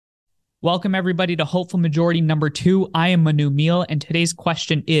Welcome, everybody, to Hopeful Majority number 2. I am Manu Meal, and today's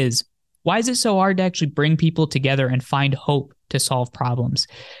question is, why is it so hard to actually bring people together and find hope to solve problems?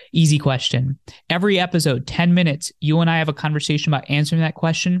 Easy question. Every episode, 10 minutes, you and I have a conversation about answering that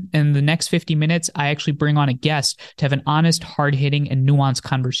question. And in the next 50 minutes, I actually bring on a guest to have an honest, hard-hitting, and nuanced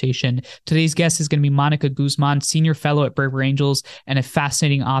conversation. Today's guest is going to be Monica Guzman, senior fellow at Braver Angels and a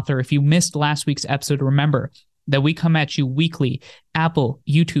fascinating author. If you missed last week's episode, remember that we come at you weekly, Apple,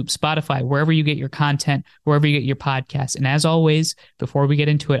 YouTube, Spotify, wherever you get your content, wherever you get your podcasts. And as always, before we get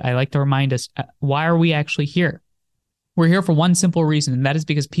into it, I like to remind us, why are we actually here? We're here for one simple reason, and that is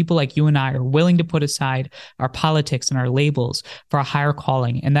because people like you and I are willing to put aside our politics and our labels for a higher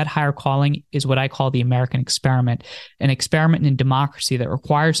calling. And that higher calling is what I call the American experiment, an experiment in democracy that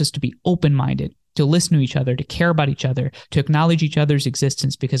requires us to be open-minded, to listen to each other, to care about each other, to acknowledge each other's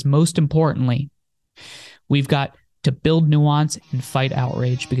existence, because most importantly, we've got to build nuance and fight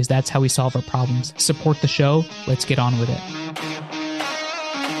outrage, because that's how we solve our problems. Support the show. Let's get on with it.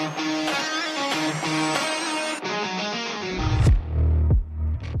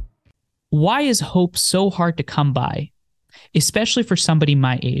 Why is hope so hard to come by, especially for somebody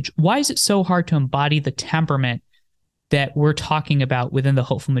my age? Why is it so hard to embody the temperament that we're talking about within the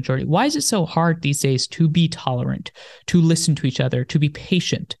hopeful majority? Why is it so hard these days to be tolerant, to listen to each other, to be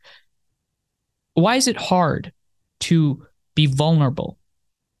patient? Why is it hard to be vulnerable,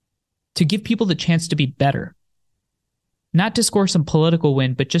 to give people the chance to be better? Not to score some political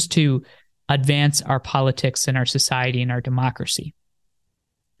win, but just to advance our politics and our society and our democracy.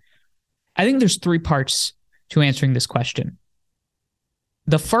 I think there's 3 parts to answering this question.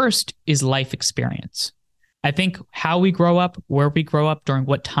 The first is life experience. I think how we grow up, where we grow up, during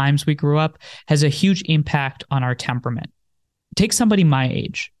what times we grew up, has a huge impact on our temperament. Take somebody my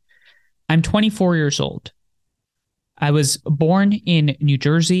age. I'm 24 years old. I was born in New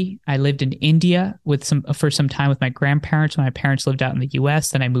Jersey. I lived in India for some time with my grandparents when my parents lived out in the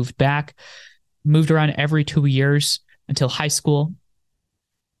US. Then I moved back, moved around every 2 years until high school,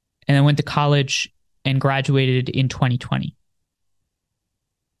 and then went to college and graduated in 2020.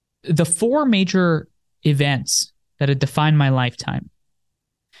 The 4 major events that had defined my lifetime.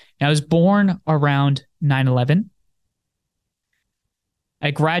 Now, I was born around 9/11. I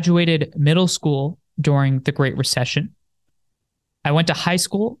graduated middle school during the Great Recession. I went to high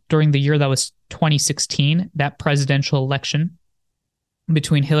school during the year that was 2016, that presidential election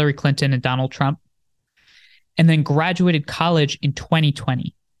between Hillary Clinton and Donald Trump, and then graduated college in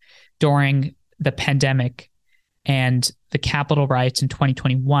 2020 during the pandemic and the Capitol riots in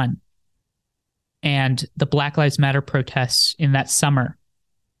 2021 and the Black Lives Matter protests in that summer.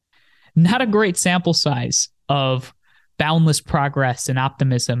 Not a great sample size of boundless progress and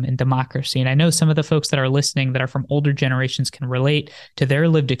optimism and democracy. And I know some of the folks that are listening that are from older generations can relate to their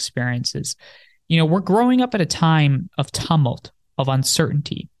lived experiences. You know, we're growing up at a time of tumult, of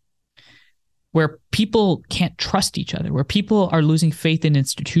uncertainty, where people can't trust each other, where people are losing faith in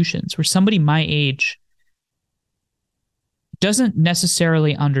institutions, where somebody my age doesn't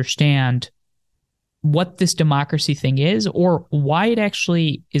necessarily understand what this democracy thing is or why it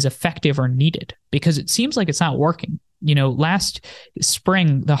actually is effective or needed, because it seems like it's not working. You know, last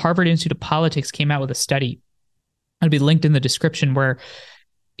spring, the Harvard Institute of Politics came out with a study. It'll be linked in the description, where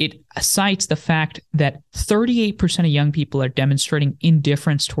it cites the fact that 38% of young people are demonstrating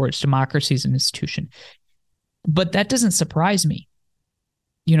indifference towards democracy as an institution. But that doesn't surprise me.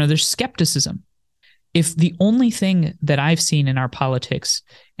 You know, there's skepticism. If the only thing that I've seen in our politics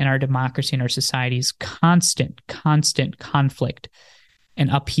and our democracy and our society is constant conflict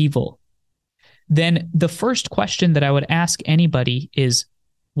and upheaval, then the first question that I would ask anybody is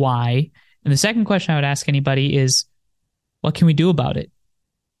why? And the second question I would ask anybody is, what can we do about it?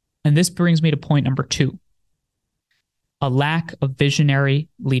 And this brings me to point number 2, a lack of visionary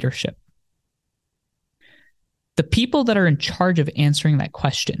leadership. The people that are in charge of answering that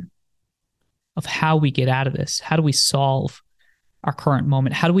question of how we get out of this, how do we solve our current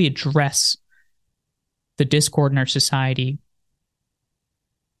moment, how do we address the discord in our society?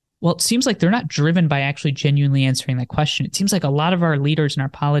 Well, it seems like they're not driven by actually genuinely answering that question. It seems like a lot of our leaders in our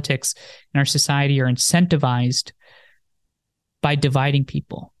politics and our society are incentivized by dividing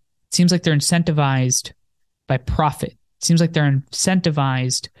people. It seems like they're incentivized by profit. It seems like they're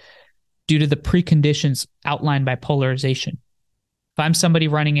incentivized due to the preconditions outlined by polarization. If I'm somebody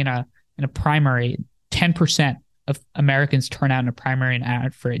running in a primary, 10% of Americans turn out in a primary and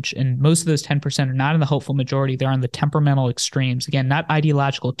average, and most of those 10% are not in the hopeful majority. They're on the temperamental extremes. Again, not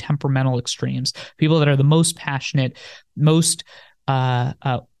ideological, temperamental extremes. People that are the most passionate, most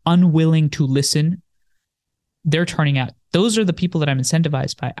unwilling to listen, they're turning out Those are the people that I'm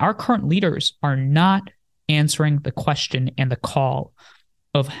incentivized by. Our current leaders are not answering the question and the call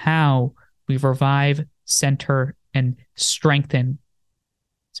of how we revive, center, and strengthen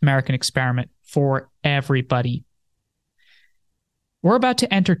this American experiment for everybody. We're about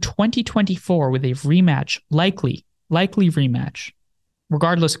to enter 2024 with a rematch, likely rematch,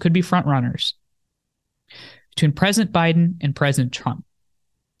 regardless, could be front runners, between President Biden and President Trump.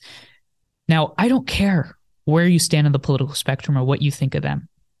 Now, I don't care where you stand on the political spectrum or what you think of them.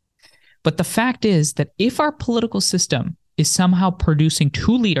 But the fact is that if our political system is somehow producing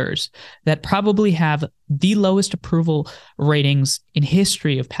two leaders that probably have the lowest approval ratings in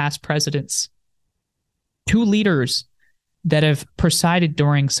history of past presidents, two leaders that have presided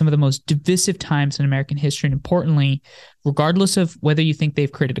during some of the most divisive times in American history, and importantly, regardless of whether you think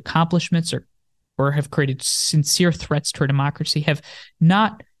they've created accomplishments or have created sincere threats to our democracy, have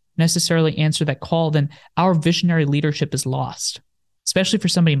not necessarily answered that call, then our visionary leadership is lost, especially for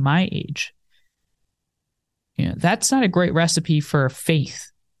somebody my age. That's not a great recipe for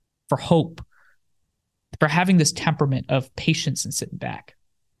faith, for hope, for having this temperament of patience and sitting back.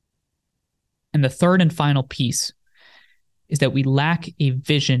 And the third and final piece is that we lack a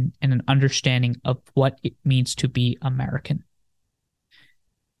vision and an understanding of what it means to be American.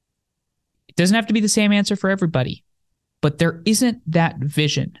 It doesn't have to be the same answer for everybody, but there isn't that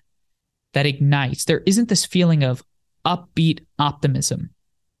vision that ignites. There isn't this feeling of upbeat optimism.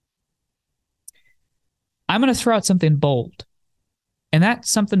 I'm going to throw out something bold. And that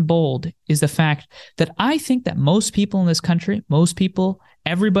something bold is the fact that I think that most people in this country, most people,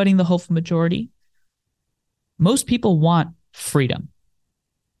 everybody in the hopeful majority, most people want freedom.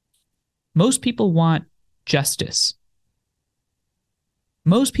 Most people want justice.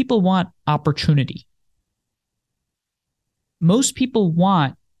 Most people want opportunity. Most people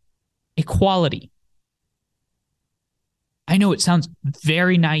want equality. I know it sounds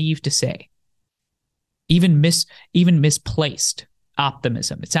very naive to say, even misplaced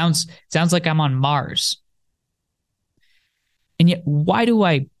optimism. It sounds like I'm on Mars. And yet, why do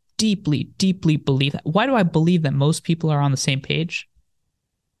I deeply, deeply believe that? Why do I believe that most people are on the same page?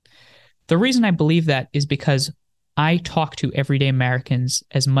 The reason I believe that is because I talk to everyday Americans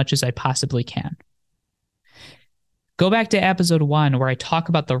as much as I possibly can. Go back to episode 1, where I talk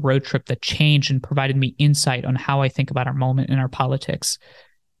about the road trip that changed and provided me insight on how I think about our moment in our politics.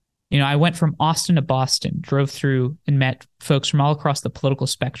 I went from Austin to Boston, drove through and met folks from all across the political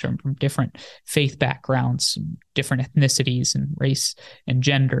spectrum, from different faith backgrounds, different ethnicities and race and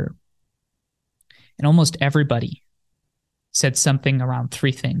gender. And almost everybody said something around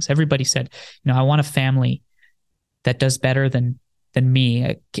three things. Everybody said, I want a family that does better than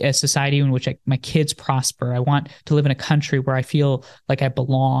me, a society in which my kids prosper. I want to live in a country where I feel like I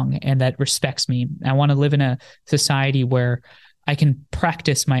belong and that respects me. I want to live in a society where I can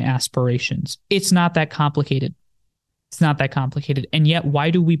practice my aspirations. It's not that complicated. It's not that complicated. And yet,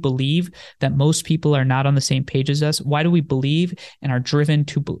 why do we believe that most people are not on the same page as us? Why do we believe and are driven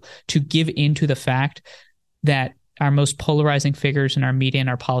to give into the fact that our most polarizing figures in our media and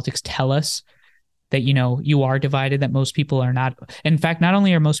our politics tell us that, you are divided, that most people are not. In fact, not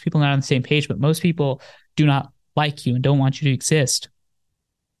only are most people not on the same page, but most people do not like you and don't want you to exist.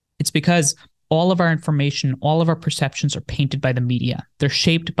 It's because all of our information, all of our perceptions are painted by the media. They're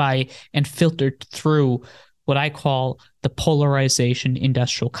shaped by and filtered through what I call the polarization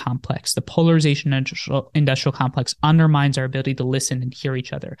industrial complex. The polarization industrial complex undermines our ability to listen and hear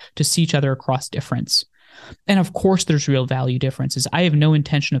each other, to see each other across difference. And of course, there's real value differences. I have no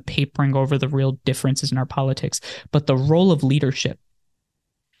intention of papering over the real differences in our politics, but the role of leadership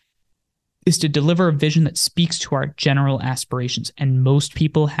is to deliver a vision that speaks to our general aspirations, and most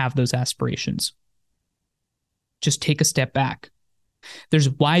people have those aspirations. Just take a step back. There's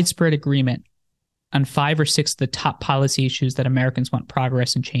widespread agreement on 5 or 6 of the top policy issues that Americans want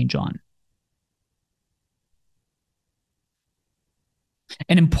progress and change on.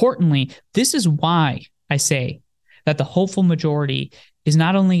 And importantly, this is why I say that the hopeful majority is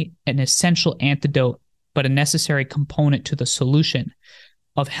not only an essential antidote, but a necessary component to the solution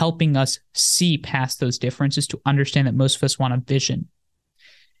of helping us see past those differences, to understand that most of us want a vision.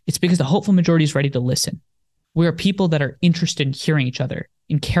 It's because the hopeful majority is ready to listen. We are people that are interested in hearing each other,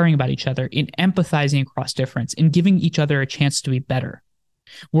 in caring about each other, in empathizing across difference, in giving each other a chance to be better.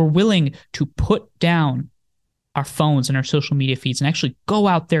 We're willing to put down our phones and our social media feeds and actually go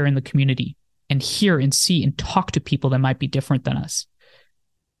out there in the community and hear and see and talk to people that might be different than us.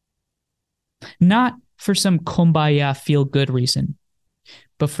 Not for some kumbaya feel-good reason,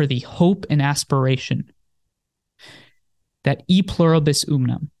 but for the hope and aspiration that e pluribus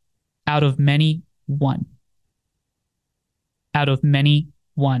unum, out of many, one. out of many,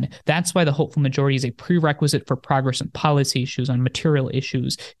 one. That's why the hopeful majority is a prerequisite for progress on policy issues, on material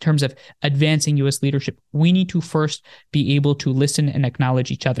issues, in terms of advancing U.S. leadership. We need to first be able to listen and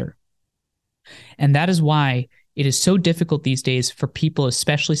acknowledge each other. And that is why it is so difficult these days for people,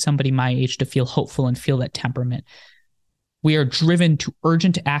 especially somebody my age, to feel hopeful and feel that temperament. We are driven to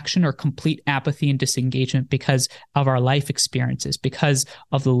urgent action or complete apathy and disengagement because of our life experiences, because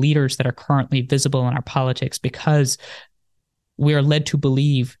of the leaders that are currently visible in our politics, because we are led to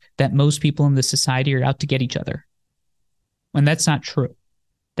believe that most people in this society are out to get each other. And that's not true.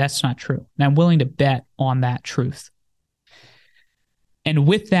 That's not true. And I'm willing to bet on that truth. And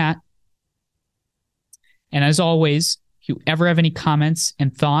with that, and as always, if you ever have any comments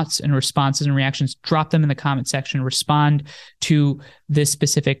and thoughts and responses and reactions, drop them in the comment section, respond to this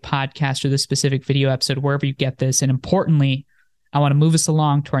specific podcast or this specific video episode, wherever you get this. And importantly, I want to move us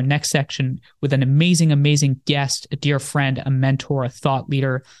along to our next section with an amazing, amazing guest, a dear friend, a mentor, a thought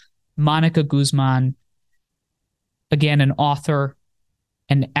leader, Monica Guzman. Again, an author,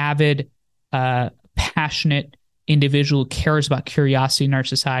 an avid, passionate individual who cares about curiosity in our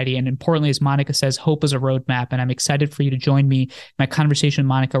society. And importantly, as Monica says, hope is a roadmap. And I'm excited for you to join me in my conversation with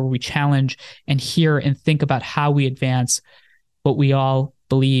Monica, where we challenge and hear and think about how we advance what we all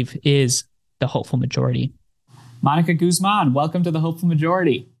believe is the hopeful majority. Monica Guzman, welcome to the hopeful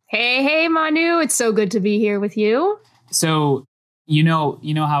majority. Hey, Manu. It's so good to be here with you. So, you know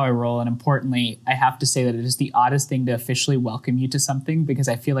how I roll. And importantly, I have to say that it is the oddest thing to officially welcome you to something, because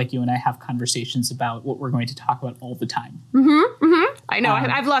I feel like you and I have conversations about what we're going to talk about all the time. I know.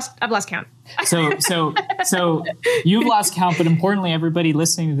 I've lost count. So you've lost count, but importantly, everybody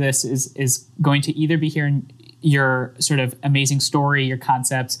listening to this is going to either be hearing your sort of amazing story, your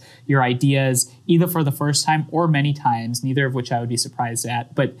concepts, your ideas, either for the first time or many times, neither of which I would be surprised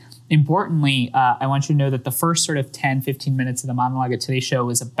at. But importantly, I want you to know that the first sort of 10, 15 minutes of the monologue at today's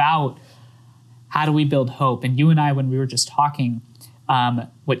show is about how do we build hope? And you and I, when we were just talking,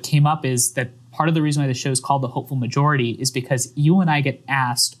 what came up is that part of the reason why the show is called The Hopeful Majority is because you and I get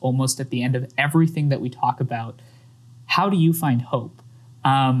asked almost at the end of everything that we talk about, how do you find hope?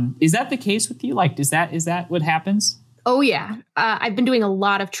 Is that the case with you? Like, is that what happens? Oh, yeah. I've been doing a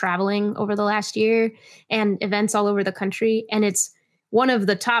lot of traveling over the last year and events all over the country. And it's one of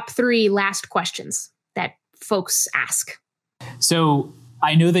the top 3 last questions that folks ask. So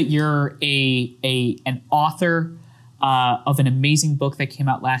I know that you're an author of an amazing book that came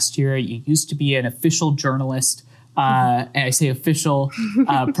out last year. You used to be an official journalist. And I say official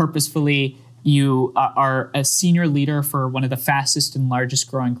purposefully. You are a senior leader for one of the fastest and largest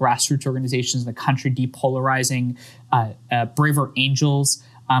growing grassroots organizations in the country, Depolarizing, Braver Angels.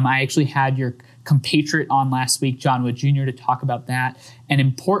 I actually had your compatriot on last week, John Wood Jr., to talk about that. And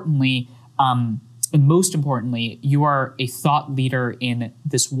importantly, and most importantly, you are a thought leader in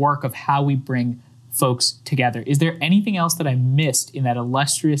this work of how we bring folks together. Is there anything else that I missed in that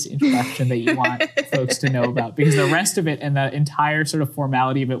illustrious introduction that you want folks to know about? Because the rest of it and the entire sort of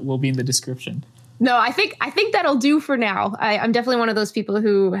formality of it will be in the description. No, I think that'll do for now. I'm definitely one of those people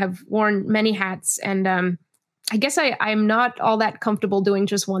who have worn many hats, and I guess I'm not all that comfortable doing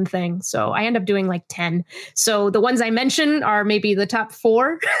just one thing. So I end up doing like 10. So the ones I mention are maybe the top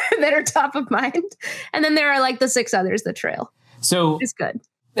 4 that are top of mind. And then there are like the 6 others that trail. So it's good.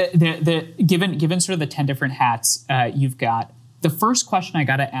 Given sort of the 10 different hats you've got, the first question I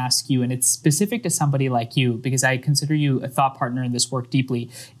got to ask you, and it's specific to somebody like you, because I consider you a thought partner in this work deeply,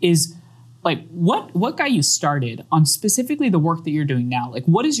 is like what got you started on specifically the work that you're doing now? Like,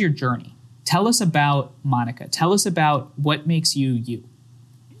 what is your journey? Tell us about Monica. Tell us about what makes you you.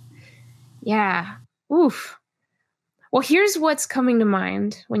 Yeah. Oof. Well, here's what's coming to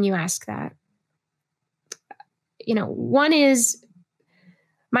mind when you ask that. One is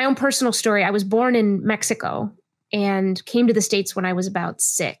my own personal story. I was born in Mexico and came to the States when I was about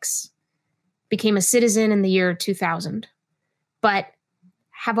 6. Became a citizen in the year 2000, but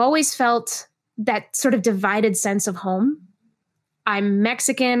have always felt that sort of divided sense of home. I'm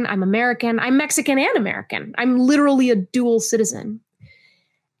Mexican, I'm American, I'm Mexican and American. I'm literally a dual citizen.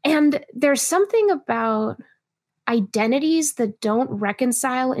 And there's something about identities that don't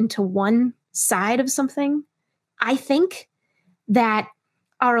reconcile into one side of something, I think, that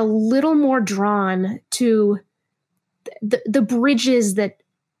are a little more drawn to the bridges that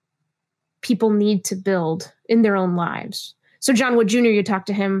people need to build in their own lives. So John Wood Jr., you talked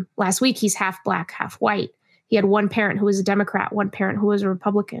to him last week. He's half black, half white. He had one parent who was a Democrat, one parent who was a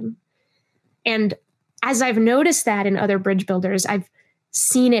Republican. And as I've noticed that in other bridge builders, I've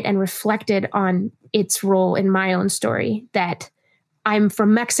seen it and reflected on its role in my own story, that I'm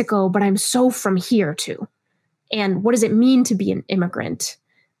from Mexico, but I'm so from here too. And what does it mean to be an immigrant?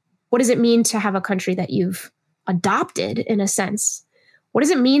 What does it mean to have a country that you've adopted in a sense? What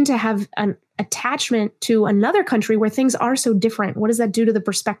does it mean to have an attachment to another country where things are so different? What does that do to the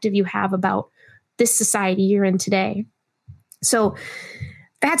perspective you have about this society you're in today? So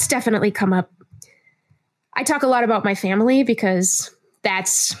that's definitely come up. I talk a lot about my family because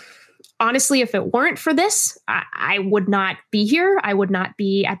that's honestly, if it weren't for this, I would not be here. I would not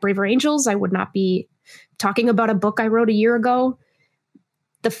be at Braver Angels. I would not be talking about a book I wrote a year ago.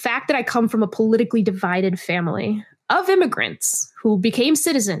 The fact that I come from a politically divided family of immigrants who became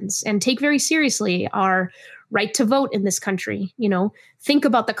citizens and take very seriously our right to vote in this country, think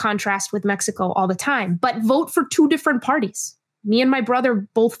about the contrast with Mexico all the time, but vote for two different parties. Me and my brother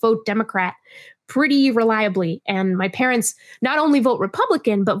both vote Democrat pretty reliably. And my parents not only vote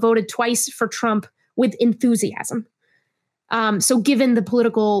Republican, but voted twice for Trump with enthusiasm. So given the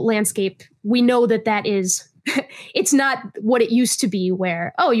political landscape, we know that is, it's not what it used to be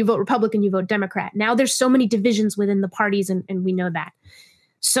where, you vote Republican, you vote Democrat. Now there's so many divisions within the parties and we know that.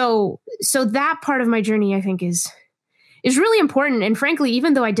 So that part of my journey, I think is really important. And frankly,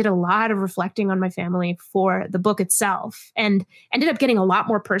 even though I did a lot of reflecting on my family for the book itself and ended up getting a lot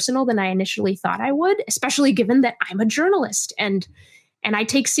more personal than I initially thought I would, especially given that I'm a journalist and I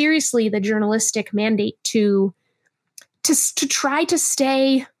take seriously the journalistic mandate to try to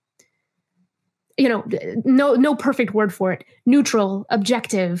stay, no perfect word for it, neutral,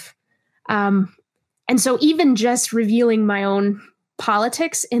 objective. And so even just revealing my own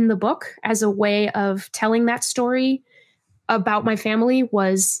politics in the book as a way of telling that story about my family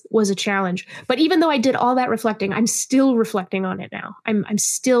was a challenge. But even though I did all that reflecting, I'm still reflecting on it now. I'm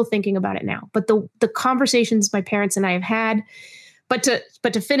still thinking about it now. But the conversations my parents and I have had, but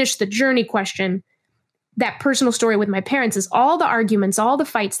to finish the journey question, that personal story with my parents is all the arguments, all the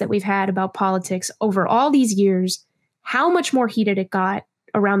fights that we've had about politics over all these years, how much more heated it got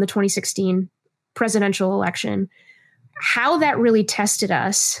around the 2016 presidential election, how that really tested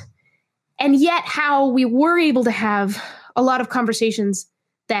us, and yet how we were able to have a lot of conversations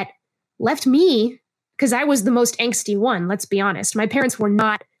that left me, because I was the most angsty one, let's be honest. My parents were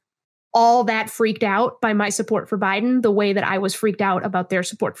not all that freaked out by my support for Biden the way that I was freaked out about their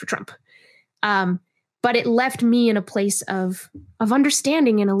support for Trump. But it left me in a place of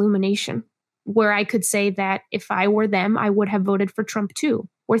understanding and illumination where I could say that if I were them, I would have voted for Trump too,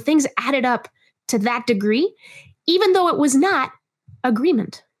 where things added up to that degree, even though it was not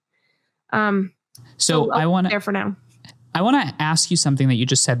agreement. So I want to there for now. I want to ask you something that you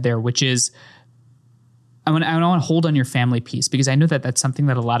just said there, which is I want to hold on your family piece, because I know that that's something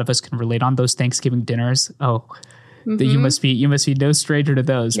that a lot of us can relate on, those Thanksgiving dinners. Oh, that you must be no stranger to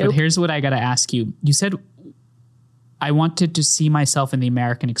those. Nope. But here's what I got to ask you. You said, I wanted to see myself in the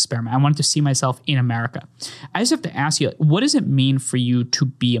American experiment. I wanted to see myself in America. I just have to ask you, what does it mean for you to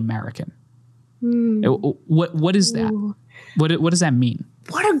be American? What is that? What does that mean?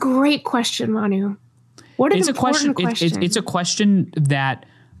 What a great question, Manu. What an important question. It's a question that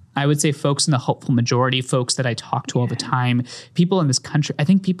I would say folks in the hopeful majority, folks that I talk to all the time, people in this country, I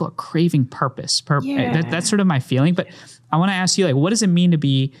think people are craving purpose. That's sort of my feeling. But I want to ask you, what does it mean to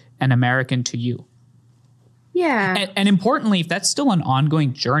be an American to you? Yeah. And importantly, if that's still an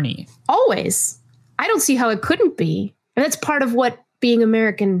ongoing journey. Always. I don't see how it couldn't be. And that's part of what being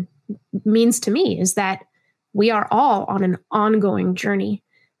American means to me, is that we are all on an ongoing journey.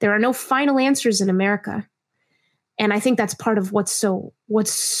 There are no final answers in America. And I think that's part of what's so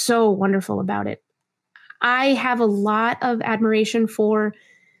wonderful about it. I have a lot of admiration for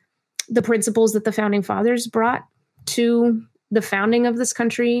the principles that the founding fathers brought to the founding of this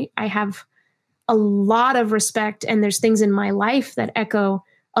country. I have a lot of respect, and there's things in my life that echo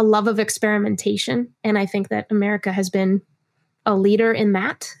a love of experimentation. And I think that America has been a leader in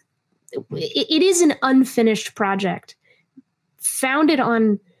that. It is an unfinished project founded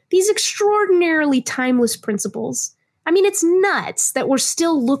on these extraordinarily timeless principles. I mean, it's nuts that we're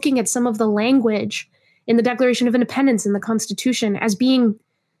still looking at some of the language in the Declaration of Independence and the Constitution as being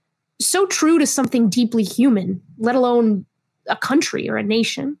so true to something deeply human, let alone a country or a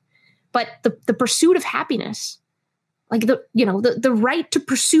nation. But the pursuit of happiness, like the right to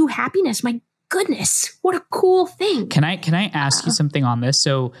pursue happiness, my goodness, what a cool thing. Can I ask you something on this?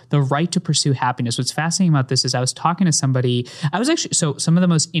 So the right to pursue happiness, what's fascinating about this is I was talking to somebody, so some of the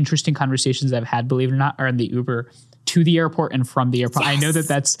most interesting conversations I've had, believe it or not, are in the Uber to the airport and from the airport. Yes. I know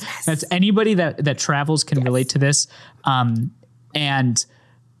that's anybody that travels can relate to this. And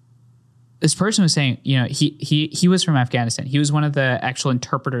this person was saying, he was from Afghanistan. He was one of the actual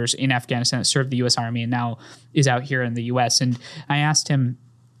interpreters in Afghanistan that served the U.S. Army and now is out here in the U.S. And I asked him,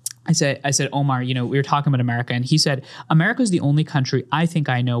 I said, Omar, we were talking about America, and he said, America is the only country I think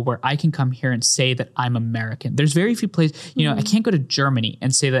I know where I can come here and say that I'm American. There's very few places, I can't go to Germany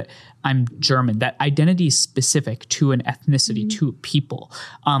and say that I'm German. That identity is specific to an ethnicity, to a people.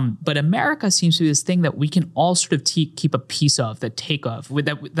 But America seems to be this thing that we can all sort of keep a piece of, take of. With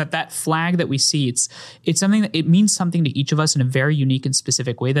that flag that we see, it's something that it means something to each of us in a very unique and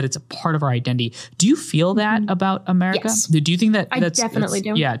specific way, that it's a part of our identity. Do you feel that about America? Yes. Do you think that I definitely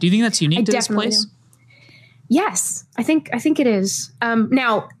do. Yeah. Do you think that's unique to this place? Do. Yes, I think it is.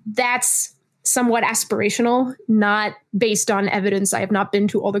 Now that's somewhat aspirational, not based on evidence. I have not been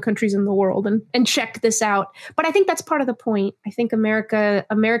to all the countries in the world and checked this out. But I think that's part of the point. I think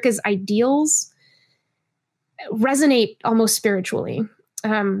America's ideals resonate almost spiritually,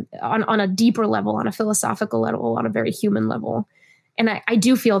 on a deeper level, on a philosophical level, on a very human level. And I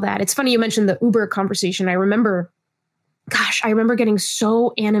do feel that. It's funny you mentioned the Uber conversation. I remember getting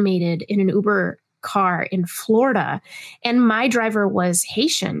so animated in an Uber car in Florida, and my driver was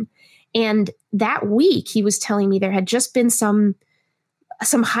Haitian. And that week he was telling me there had just been some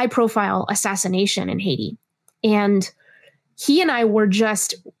high profile assassination in Haiti. And he and I were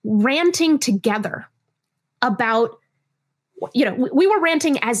just ranting together about, we were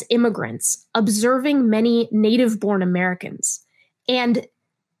ranting as immigrants, observing many native born Americans. And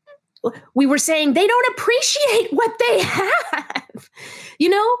we were saying they don't appreciate what they have.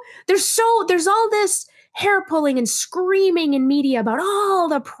 There's all this hair pulling and screaming in media about all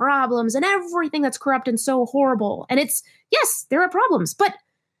the problems and everything that's corrupt and so horrible. And yes, there are problems, but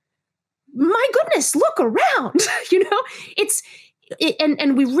my goodness, look around,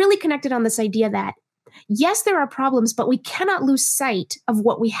 and we really connected on this idea that yes, there are problems, but we cannot lose sight of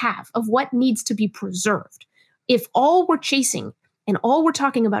what we have, of what needs to be preserved. If all we're chasing and all we're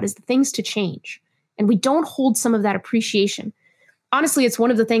talking about is the things to change, and we don't hold some of that appreciation. Honestly, it's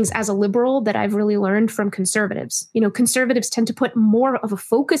one of the things as a liberal that I've really learned from conservatives. Conservatives tend to put more of a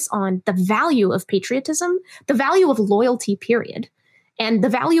focus on the value of patriotism, the value of loyalty, period, and the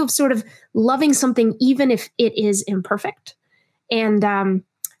value of sort of loving something even if it is imperfect. And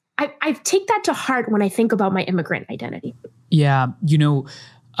I take that to heart when I think about my immigrant identity. Yeah,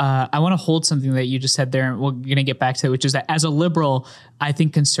 I want to hold something that you just said there, and we're going to get back to it, which is that as a liberal, I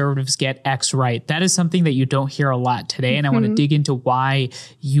think conservatives get X right. That is something that you don't hear a lot today. And I want to dig into why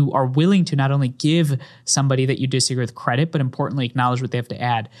you are willing to not only give somebody that you disagree with credit, but importantly, acknowledge what they have to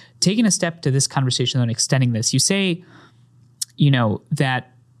add. Taking a step to this conversation and extending this, you say, that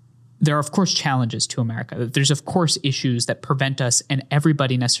there are, of course, challenges to America. There's, of course, issues that prevent us and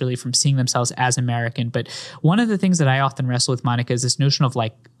everybody necessarily from seeing themselves as American. But one of the things that I often wrestle with, Monica, is this notion of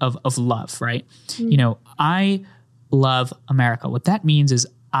of love, right? I love America. What that means is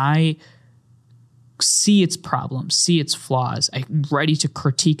I see its problems, see its flaws. I'm ready to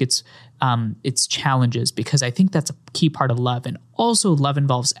critique its challenges, because I think that's a key part of love. And also love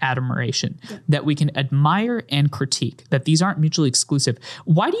involves admiration, that we can admire and critique, that these aren't mutually exclusive.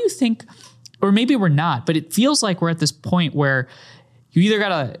 Why do you think, or maybe we're not, but it feels like we're at this point where you either got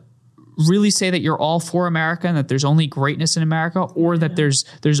to really say that you're all for America and that there's only greatness in America, or that there's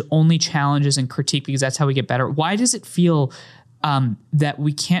only challenges and critique because that's how we get better? Why does it feel that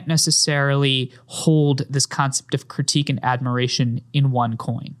we can't necessarily hold this concept of critique and admiration in one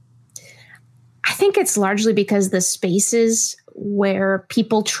coin? I think it's largely because the spaces where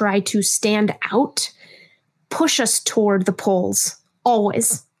people try to stand out push us toward the polls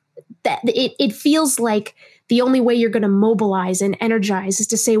always. That it feels like the only way you're going to mobilize and energize is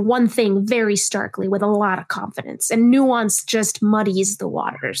to say one thing very starkly with a lot of confidence, and nuance just muddies the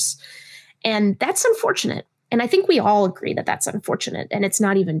waters. And that's unfortunate. And I think we all agree that that's unfortunate, and it's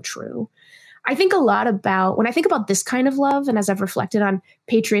not even true. I think a lot about, when I think about this kind of love, and as I've reflected on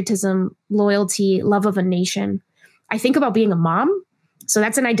patriotism, loyalty, love of a nation, I think about being a mom. So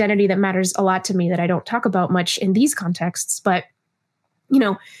that's an identity that matters a lot to me that I don't talk about much in these contexts. But,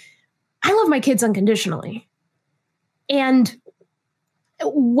 I love my kids unconditionally. And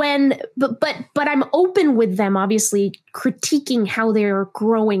but I'm open with them, obviously, critiquing how they're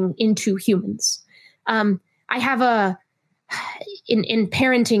growing into humans. I have in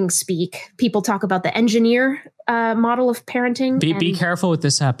parenting speak, people talk about the engineer model of parenting. Be careful with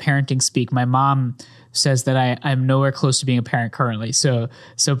this parenting speak. My mom says that I'm nowhere close to being a parent currently.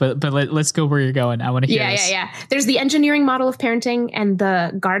 But let's go where you're going. I want to hear this. Yeah. There's the engineering model of parenting and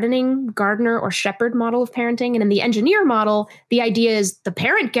the gardener or shepherd model of parenting. And in the engineer model, the idea is the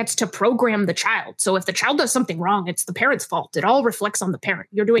parent gets to program the child. So if the child does something wrong, it's the parent's fault. It all reflects on the parent.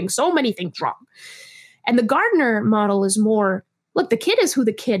 You're doing so many things wrong. And the gardener model is more, look, the kid is who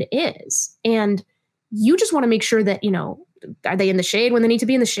the kid is. And you just want to make sure that, Are they in the shade when they need to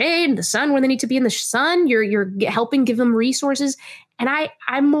be in the shade, the sun when they need to be in the sun? You're helping give them resources. And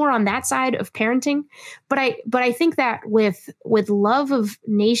I'm more on that side of parenting. But I think that with love of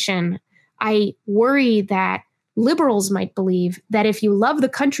nation, I worry that liberals might believe that if you love the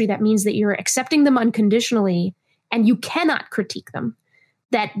country, that means that you're accepting them unconditionally and you cannot critique them.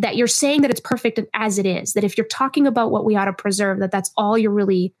 That you're saying that it's perfect as it is, that if you're talking about what we ought to preserve, that's all you're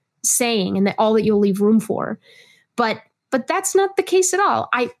really saying and that all that you'll leave room for. But that's not the case at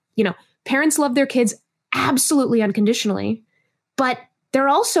all. Parents love their kids absolutely unconditionally, but they're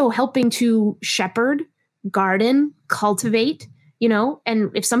also helping to shepherd, garden, cultivate,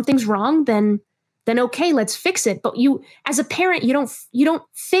 and if something's wrong, then okay, let's fix it. But you, as a parent, you don't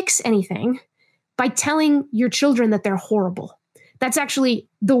fix anything by telling your children that they're horrible. That's actually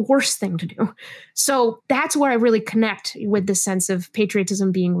the worst thing to do. So that's where I really connect with the sense of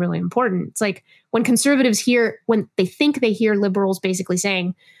patriotism being really important. It's like when conservatives when they think they hear liberals basically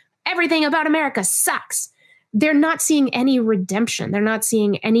saying, everything about America sucks, they're not seeing any redemption. They're not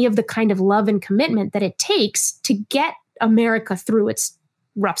seeing any of the kind of love and commitment that it takes to get America through its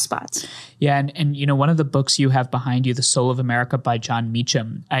rough spots. Yeah. And one of the books you have behind you, The Soul of America by John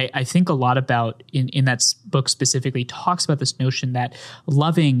Meacham, I think a lot about in that book specifically talks about this notion that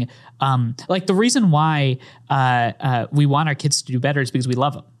loving, the reason why we want our kids to do better is because we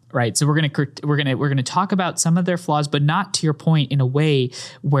love them. Right. So we're going to talk about some of their flaws, but not, to your point, in a way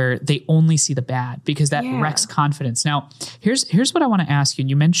where they only see the bad, because that wrecks confidence. Now, here's what I want to ask you. And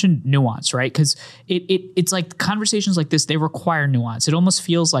you mentioned nuance, right? Because it's like conversations like this, they require nuance. It almost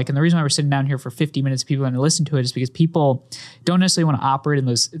feels like, and the reason why we're sitting down here for 50 minutes, people are going to listen to it, is because people don't necessarily want to operate in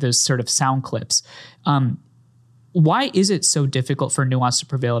those sort of sound clips. Why is it so difficult for nuance to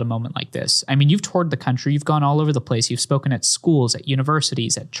prevail at a moment like this? I mean, you've toured the country, you've gone all over the place, you've spoken at schools, at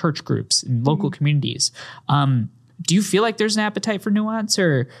universities, at church groups, in local communities. Do you feel like there's an appetite for nuance,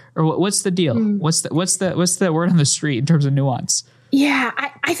 or what's the deal? What's the word on the street in terms of nuance? Yeah,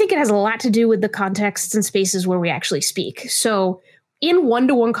 I think it has a lot to do with the contexts and spaces where we actually speak. So in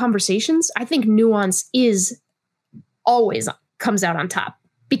one-to-one conversations, I think nuance always comes out on top,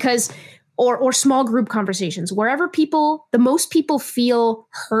 because or small group conversations, wherever the most people feel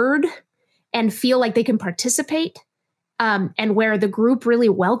heard and feel like they can participate, and where the group really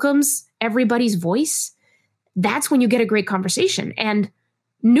welcomes everybody's voice, that's when you get a great conversation. And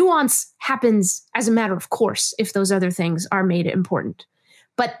nuance happens as a matter of course if those other things are made important.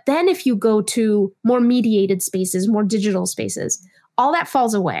 But then if you go to more mediated spaces, more digital spaces, all that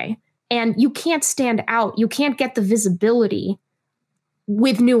falls away and you can't stand out. You can't get the visibility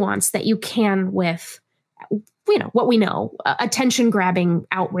with nuance that you can with, what we know, attention grabbing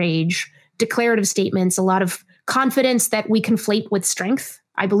outrage, declarative statements, a lot of confidence that we conflate with strength.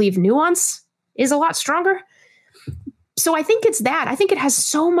 I believe nuance is a lot stronger. So I think it's that. I think it has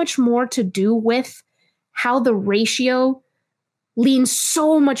so much more to do with how the ratio leans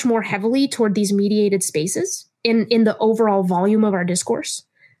so much more heavily toward these mediated spaces in the overall volume of our discourse.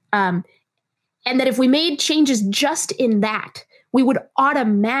 And that if we made changes just in that, we would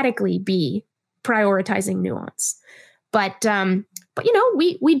automatically be prioritizing nuance. But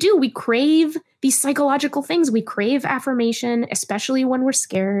we crave these psychological things. We crave affirmation, especially when we're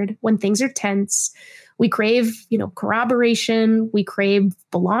scared, when things are tense. We crave, corroboration. We crave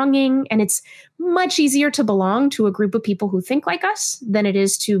belonging. And it's much easier to belong to a group of people who think like us than it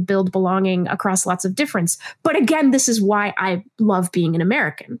is to build belonging across lots of difference. But again, this is why I love being an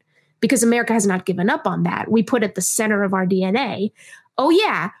American, because America has not given up on that. We put at the center of our DNA,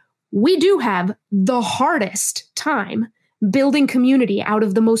 we do have the hardest time building community out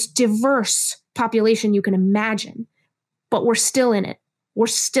of the most diverse population you can imagine, but we're still in it. We're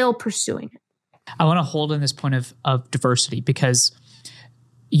still pursuing it. I want to hold on this point of diversity, because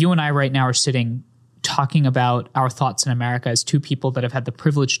you and I right now are sitting talking about our thoughts in America as two people that have had the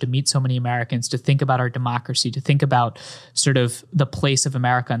privilege to meet so many Americans, to think about our democracy, to think about sort of the place of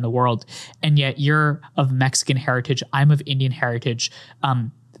America in the world. And yet you're of Mexican heritage. I'm of Indian heritage.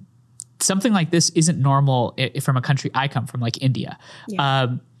 Something like this isn't normal from a country I come from, like India.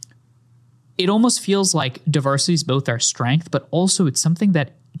 Yeah. It almost feels like diversity is both our strength, but also it's something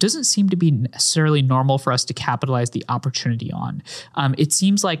that doesn't seem to be necessarily normal for us to capitalize the opportunity on. It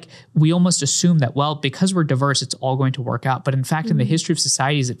seems like we almost assume that, well, because we're diverse, it's all going to work out. But in fact, in the history of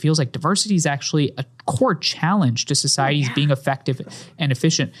societies, it feels like diversity is actually a core challenge to societies being effective and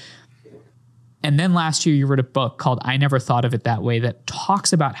efficient. And then last year, you wrote a book called I Never Thought of It That Way that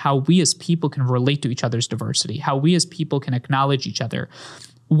talks about how we as people can relate to each other's diversity, how we as people can acknowledge each other.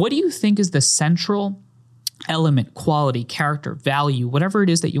 What do you think is the central element, quality, character, value, whatever it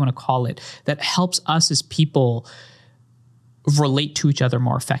is that you want to call it, that helps us as people relate to each other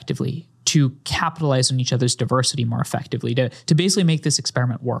more effectively, to capitalize on each other's diversity more effectively, to basically make this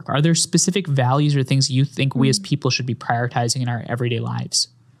experiment work? Are there specific values or things you think we as people should be prioritizing in our everyday lives?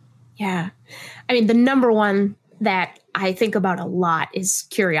 Yeah. I mean, the number one that I think about a lot is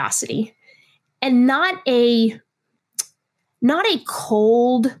curiosity, and not a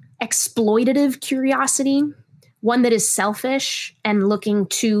cold, exploitative curiosity, one that is selfish and looking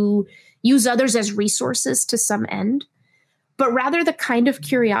to use others as resources to some end, but rather the kind of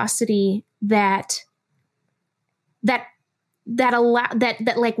curiosity that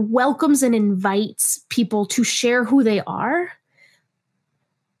like welcomes and invites people to share who they are,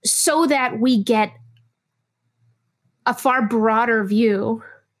 so that we get a far broader view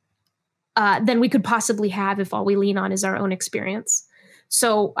than we could possibly have if all we lean on is our own experience.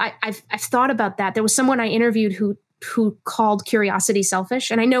 So I've thought about that. There was someone I interviewed who called curiosity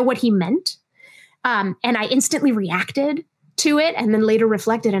selfish, and I know what he meant. And I instantly reacted to it, and then later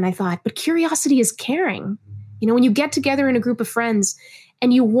reflected, and I thought, but curiosity is caring. You know, when you get together in a group of friends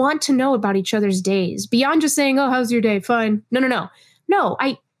and you want to know about each other's days, beyond just saying, oh, how's your day? Fine. No.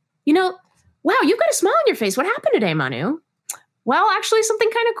 Wow, you've got a smile on your face. What happened today, Manu? Well, actually something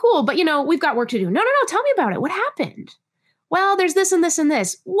kind of cool, but we've got work to do. No. Tell me about it. What happened? Well, there's this and this and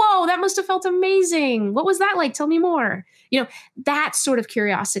this. Whoa, that must have felt amazing. What was that like? Tell me more. That sort of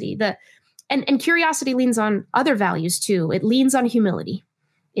curiosity. And curiosity leans on other values too. It leans on humility.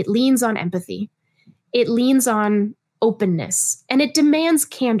 It leans on empathy. It leans on openness, and it demands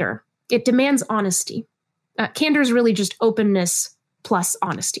candor. It demands honesty. Candor is really just openness plus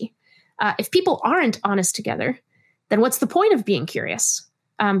honesty. If people aren't honest together, then what's the point of being curious?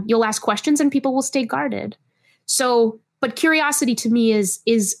 You'll ask questions and people will stay guarded. But curiosity to me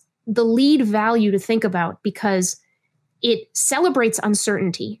is the lead value to think about, because it celebrates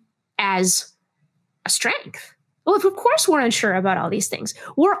uncertainty as a strength. Well, of course we're unsure about all these things.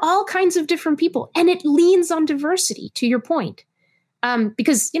 We're all kinds of different people, and it leans on diversity, to your point.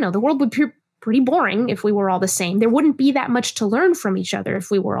 Because, the world would be pretty boring if we were all the same. There wouldn't be that much to learn from each other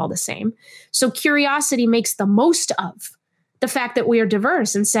if we were all the same. So curiosity makes the most of the fact that we are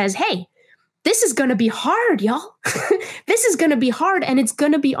diverse and says, hey, this is going to be hard, y'all. This is going to be hard, and it's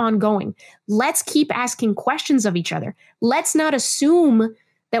going to be ongoing. Let's keep asking questions of each other. Let's not assume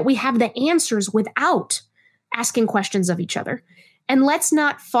that we have the answers without asking questions of each other. And let's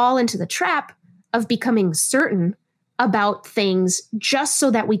not fall into the trap of becoming certain about things just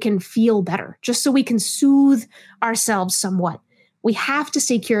so that we can feel better, just so we can soothe ourselves somewhat. We have to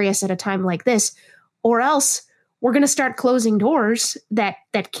stay curious at a time like this, or else we're going to start closing doors that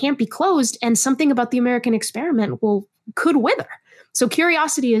can't be closed, and something about the American experiment could wither. So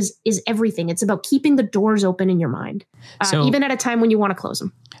curiosity is everything. It's about keeping the doors open in your mind, even at a time when you want to close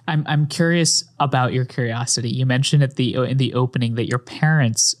them. I'm curious about your curiosity. You mentioned in the opening that your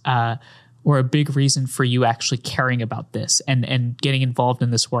parents were a big reason for you actually caring about this and getting involved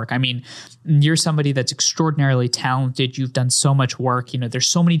in this work. I mean, you're somebody that's extraordinarily talented. You've done so much work. There's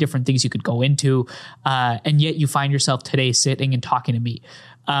so many different things you could go into, and yet you find yourself today sitting and talking to me.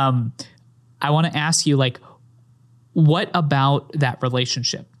 I want to ask you, what about that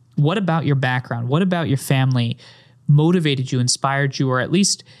relationship? What about your background? What about your family motivated you, inspired you, or at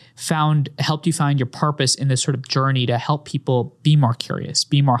least helped you find your purpose in this sort of journey to help people be more curious,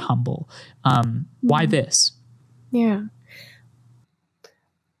 be more humble? Why this? Yeah.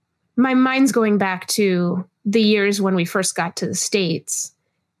 My mind's going back to the years when we first got to the States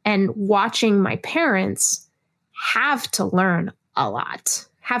and watching my parents have to learn a lot,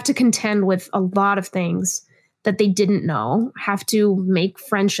 have to contend with a lot of things that they didn't know, have to make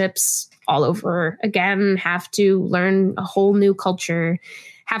friendships all over again, have to learn a whole new culture,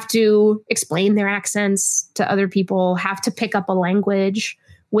 have to explain their accents to other people, have to pick up a language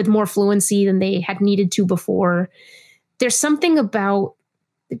with more fluency than they had needed to before. There's something about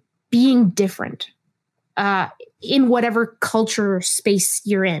being different in whatever culture space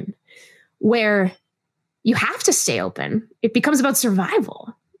you're in, where you have to stay open. It becomes about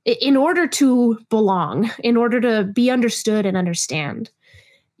survival. In order to belong, in order to be understood and understand,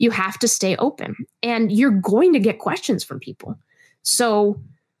 you have to stay open, and you're going to get questions from people. So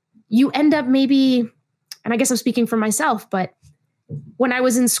you end up maybe, and I guess I'm speaking for myself, but when I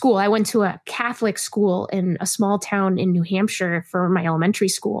was in school, I went to a Catholic school in a small town in New Hampshire for my elementary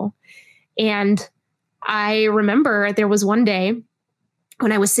school. And I remember there was one day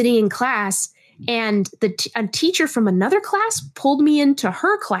when I was sitting in class, and a teacher from another class pulled me into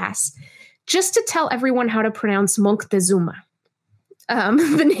her class just to tell everyone how to pronounce Moctezuma,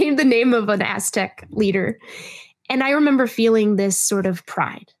 the name of an Aztec leader. And I remember feeling this sort of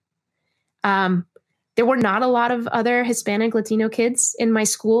pride. There were not a lot of other Hispanic Latino kids in my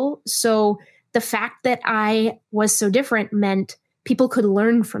school. So the fact that I was so different meant people could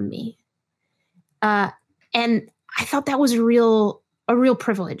learn from me. And I thought that was a real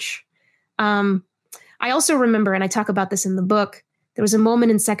privilege. I also remember, and I talk about this in the book, there was a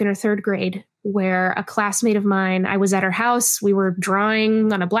moment in 2nd or 3rd grade where a classmate of mine, I was at her house, we were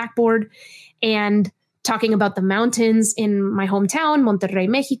drawing on a blackboard and talking about the mountains in my hometown, Monterrey,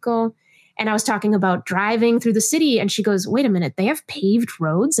 Mexico. And I was talking about driving through the city. And she goes, wait a minute, they have paved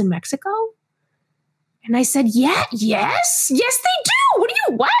roads in Mexico? And I said, yes, they do.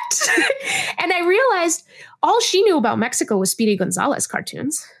 What? And I realized all she knew about Mexico was Speedy Gonzalez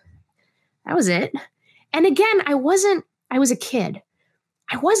cartoons. That was it. And again, I was a kid.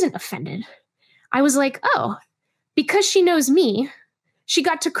 I wasn't offended. I was like, oh, because she knows me, she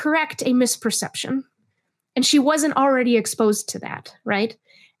got to correct a misperception. And she wasn't already exposed to that, right?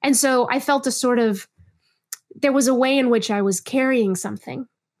 And so I felt there was a way in which I was carrying something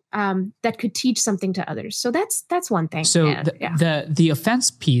that could teach something to others. So that's one thing. So the offense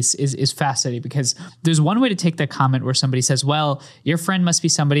piece is fascinating, because there's one way to take that comment where somebody says, well, your friend must be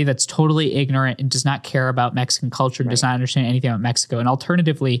somebody that's totally ignorant and does not care about Mexican culture and does not understand anything about Mexico. And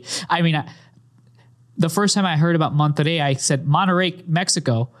alternatively, the first time I heard about Monterrey, I said, Monterrey,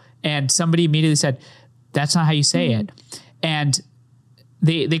 Mexico. And somebody immediately said, that's not how you say it. And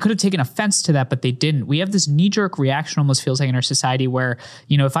they could have taken offense to that, but they didn't. We have this knee-jerk reaction, almost feels like, in our society where,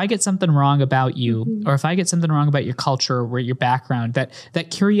 if I get something wrong about you, or if I get something wrong about your culture or your background,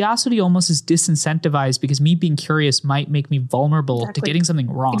 that curiosity almost is disincentivized, because me being curious might make me vulnerable to getting something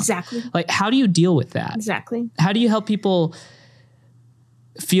wrong. Exactly. Like, how do you deal with that? Exactly. How do you help people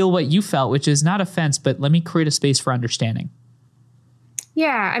feel what you felt, which is not offense, but let me create a space for understanding?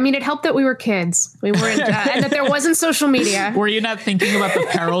 Yeah, it helped that we were kids. We weren't, and that there wasn't social media. Were you not thinking about the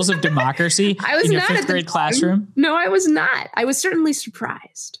perils of democracy in your 5th grade classroom? No, I was not. I was certainly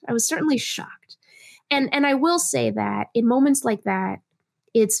surprised. I was certainly shocked. And I will say that in moments like that,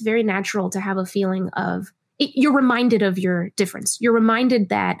 it's very natural to have a feeling of, you're reminded of your difference. You're reminded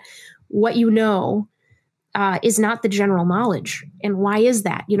that what you know is not the general knowledge. And why is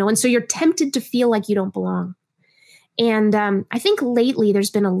that? And so you're tempted to feel like you don't belong. And I think lately there's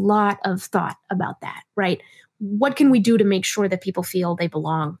been a lot of thought about that, right? What can we do to make sure that people feel they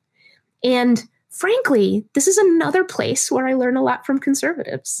belong? And frankly, this is another place where I learn a lot from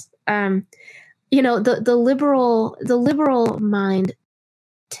conservatives. The liberal mind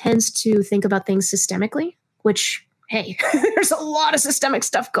tends to think about things systemically, which, hey, there's a lot of systemic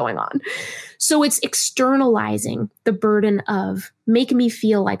stuff going on. So it's externalizing the burden of make me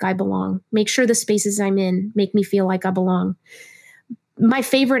feel like I belong, make sure the spaces I'm in make me feel like I belong. My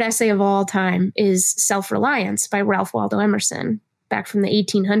favorite essay of all time is Self-Reliance by Ralph Waldo Emerson, back from the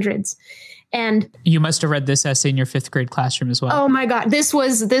 1800s. And you must have read this essay in your 5th grade classroom as well. Oh my God. This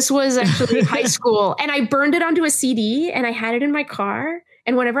was actually high school. And I burned it onto a CD and I had it in my car.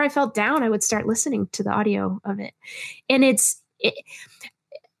 And whenever I felt down, I would start listening to the audio of it. And it's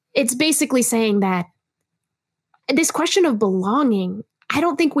basically saying that this question of belonging, I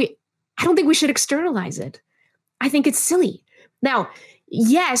don't think we should externalize it. I think it's silly. Now,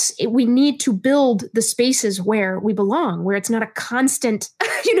 yes, we need to build the spaces where we belong, where it's not a constant,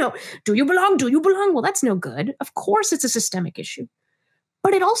 do you belong? Do you belong? Well, that's no good. Of course, it's a systemic issue,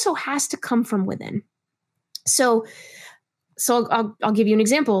 but it also has to come from within. So I'll give you an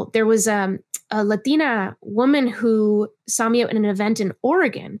example. There was a Latina woman who saw me at an event in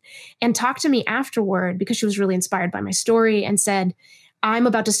Oregon and talked to me afterward because she was really inspired by my story and said, I'm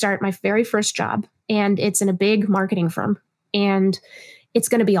about to start my very first job, and it's in a big marketing firm, and it's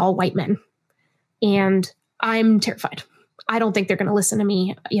going to be all white men. And I'm terrified. I don't think they're going to listen to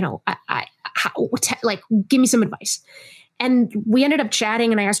me. Give me some advice. And we ended up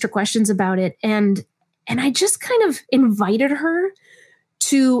chatting and I asked her questions about it. And I just kind of invited her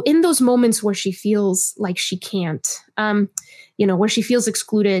to, in those moments where she feels like she can't, where she feels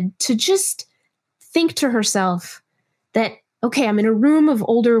excluded, to just think to herself that, okay, I'm in a room of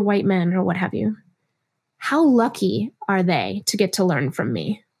older white men or what have you. How lucky are they to get to learn from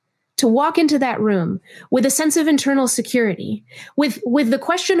me? To walk into that room with a sense of internal security, with the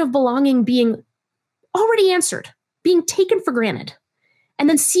question of belonging being already answered, being taken for granted. And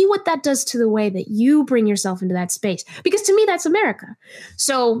then see what that does to the way that you bring yourself into that space. Because to me, that's America.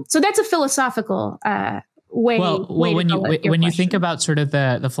 So that's a philosophical way. Well, when you think about sort of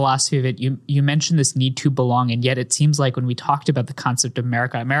the philosophy of it, you mentioned this need to belong, and yet it seems like when we talked about the concept of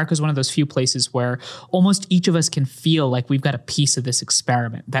America is one of those few places where almost each of us can feel like we've got a piece of this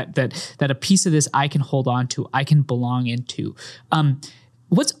experiment, that a piece of this I can hold on to, I can belong into.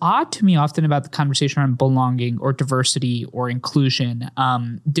 What's odd to me often about the conversation around belonging or diversity or inclusion,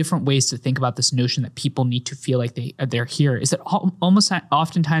 different ways to think about this notion that people need to feel like they're here, is that almost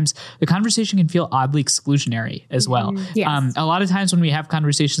oftentimes the conversation can feel oddly exclusionary as well. Yes. A lot of times when we have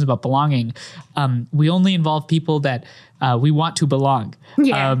conversations about belonging, we only involve people that we want to belong.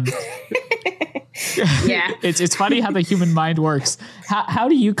 Yeah. Yeah. It's funny how the human mind works. How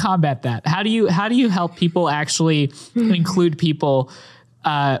do you combat that? How do you help people actually include people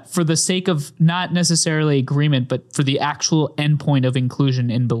for the sake of not necessarily agreement, but for the actual endpoint of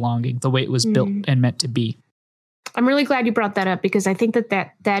inclusion and belonging, the way it was built and meant to be? I'm really glad you brought that up, because I think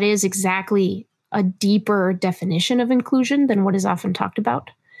that is exactly a deeper definition of inclusion than what is often talked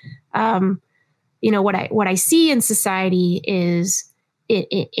about. What I see in society is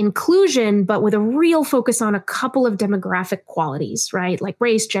inclusion, but with a real focus on a couple of demographic qualities, right? Like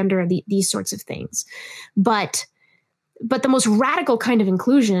race, gender, these sorts of things. But the most radical kind of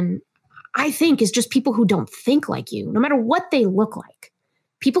inclusion, I think, is just people who don't think like you, no matter what they look like.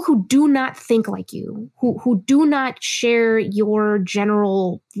 People who do not think like you, who do not share your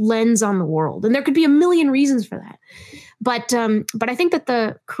general lens on the world. And there could be a million reasons for that. But I think that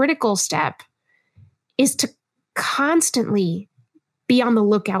the critical step is to constantly be on the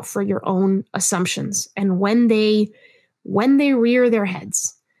lookout for your own assumptions. And when they rear their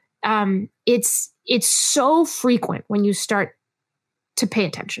heads, it's so frequent when you start to pay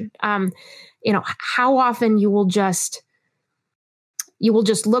attention. How often you will just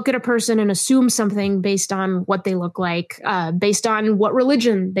look at a person and assume something based on what they look like, based on what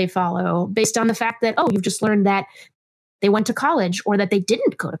religion they follow, based on the fact that, you've just learned that they went to college or that they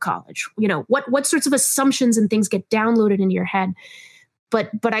didn't go to college. What sorts of assumptions and things get downloaded into your head.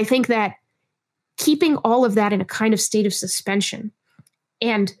 But I think that keeping all of that in a kind of state of suspension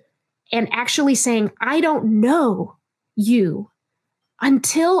and actually saying, I don't know you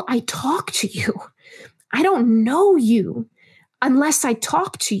until I talk to you. I don't know you unless I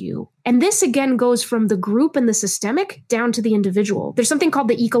talk to you. And this again goes from the group and the systemic down to the individual. There's something called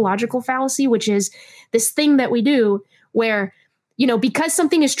the ecological fallacy, which is this thing that we do where, because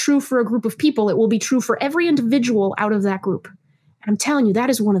something is true for a group of people, it will be true for every individual out of that group. And I'm telling you, that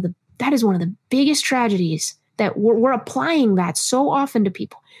is one of the biggest tragedies, that we're applying that so often to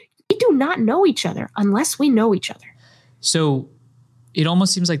people. We do not know each other unless we know each other. So it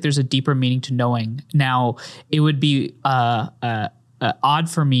almost seems like there's a deeper meaning to knowing. Now, it would be odd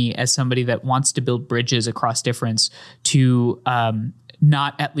for me as somebody that wants to build bridges across difference to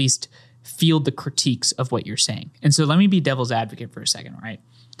not at least field the critiques of what you're saying. And so let me be devil's advocate for a second, all right?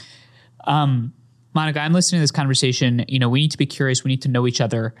 Monica, I'm listening to this conversation. We need to be curious. We need to know each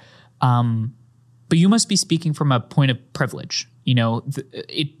other. But you must be speaking from a point of privilege.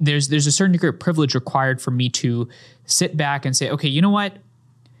 There's a certain degree of privilege required for me to sit back and say, okay, you know what?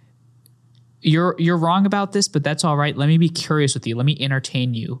 You're wrong about this, but that's all right. Let me be curious with you. Let me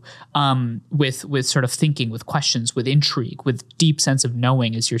entertain you with sort of thinking, with questions, with intrigue, with deep sense of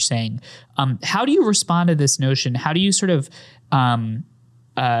knowing, as you're saying. How do you respond to this notion? How do you sort of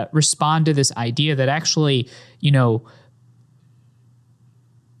respond to this idea that actually,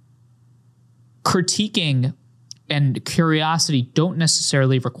 critiquing and curiosity don't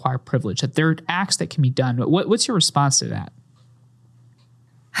necessarily require privilege, that there are acts that can be done? What's your response to that?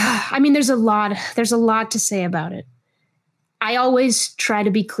 I mean, there's a lot to say about it. I always try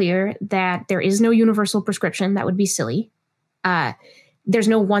to be clear that there is no universal prescription. That would be silly. There's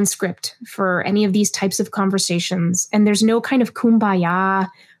no one script for any of these types of conversations. And there's no kind of kumbaya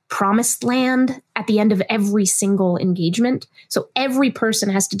promised land at the end of every single engagement. So every person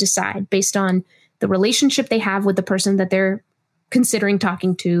has to decide based on the relationship they have with the person that they're considering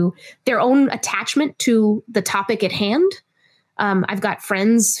talking to, their own attachment to the topic at hand. I've got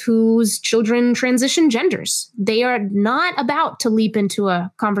friends whose children transition genders. They are not about to leap into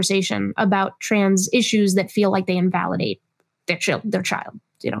a conversation about trans issues that feel like they invalidate their child,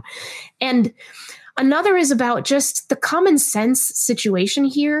 And another is about just the common sense situation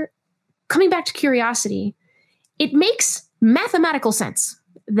here. Coming back to curiosity, it makes mathematical sense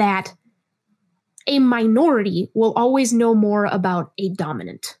that a minority will always know more about a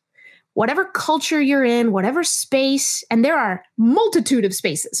dominant. Whatever culture you're in, whatever space, and there are multitude of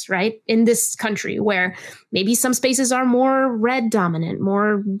spaces, right, in this country where maybe some spaces are more red dominant,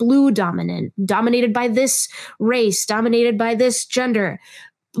 more blue dominant, dominated by this race, dominated by this gender.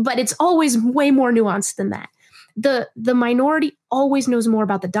 But it's always way more nuanced than that. The minority always knows more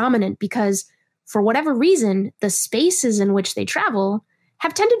about the dominant because for whatever reason, the spaces in which they travel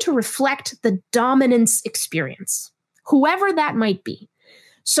have tended to reflect the dominance experience, whoever that might be.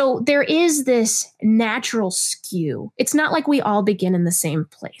 So there is this natural skew. It's not like we all begin in the same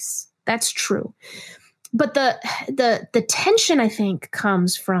place. That's true. But the tension, I think,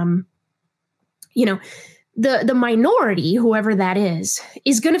 comes from, the minority, whoever that is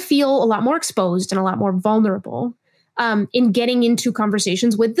going to feel a lot more exposed and a lot more vulnerable in getting into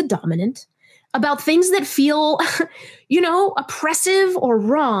conversations with the dominant about things that feel, oppressive or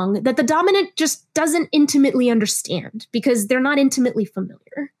wrong, that the dominant just doesn't intimately understand because they're not intimately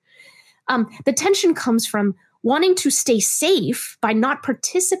familiar. The tension comes from wanting to stay safe by not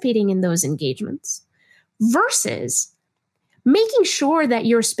participating in those engagements versus making sure that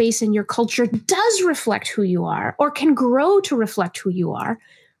your space and your culture does reflect who you are or can grow to reflect who you are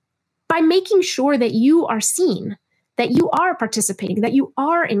by making sure that you are seen, that you are participating, that you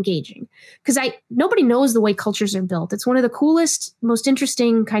are engaging. Because nobody knows the way cultures are built. It's one of the coolest, most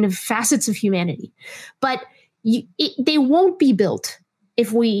interesting kind of facets of humanity. But they won't be built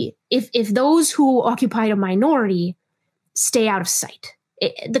if those who occupy a minority stay out of sight.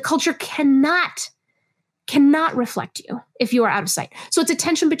 The culture cannot reflect you if you are out of sight. So it's a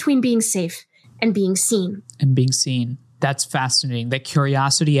tension between being safe and being seen. That's fascinating. That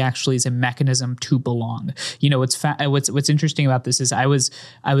curiosity actually is a mechanism to belong. What's interesting about this is I was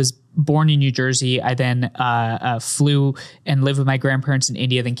born in New Jersey. I then flew and lived with my grandparents in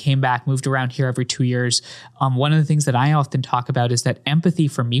India, then came back, moved around here every 2 years. One of the things that I often talk about is that empathy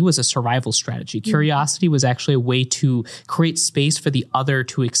for me was a survival strategy. Mm-hmm. Curiosity was actually a way to create space for the other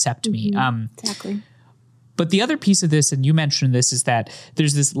to accept me. Exactly. But the other piece of this, and you mentioned this, is that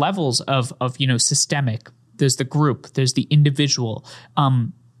there's this levels of systemic. There's the group, there's the individual.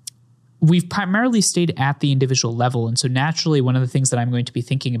 We've primarily stayed at the individual level. And so naturally, one of the things that I'm going to be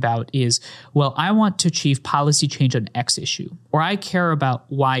thinking about is, well, I want to achieve policy change on X issue, or I care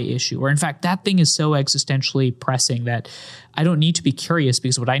about Y issue, or in fact, that thing is so existentially pressing that I don't need to be curious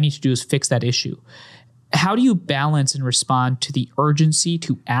because what I need to do is fix that issue. How do you balance and respond to the urgency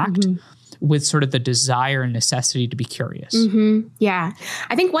to act with sort of the desire and necessity to be curious? Mm-hmm. Yeah.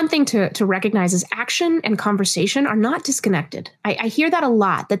 I think one thing to recognize is action and conversation are not disconnected. I hear that a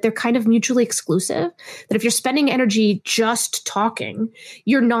lot, that they're kind of mutually exclusive, that if you're spending energy just talking,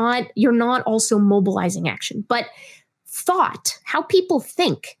 you're not also mobilizing action. But thought, how people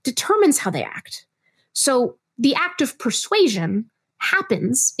think, determines how they act. So the act of persuasion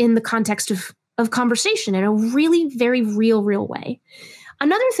happens in the context of conversation in a really very real way.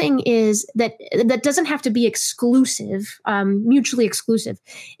 Another thing is that doesn't have to be exclusive, mutually exclusive,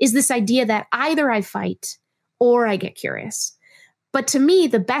 is this idea that either I fight or I get curious. But to me,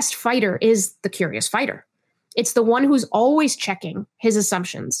 the best fighter is the curious fighter. It's the one who's always checking his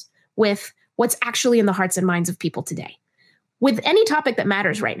assumptions with what's actually in the hearts and minds of people today. With any topic that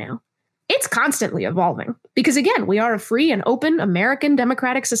matters right now, it's constantly evolving because, again, we are a free and open American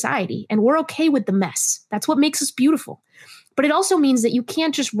democratic society, and we're okay with the mess. That's what makes us beautiful. But it also means that you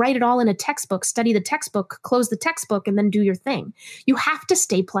can't just write it all in a textbook, study the textbook, close the textbook, and then do your thing. You have to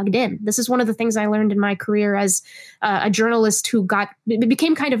stay plugged in. This is one of the things I learned in my career as a journalist who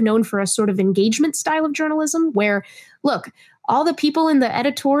became kind of known for a sort of engagement style of journalism where, look, all the people in the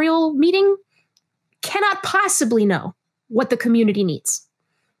editorial meeting cannot possibly know what the community needs.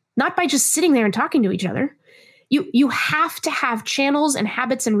 Not by just sitting there and talking to each other. You have to have channels and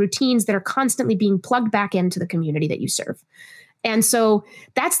habits and routines that are constantly being plugged back into the community that you serve. And so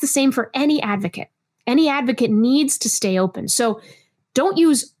that's the same for any advocate. Any advocate needs to stay open. So don't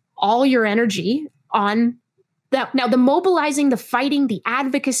use all your energy on that. Now, the mobilizing, the fighting, the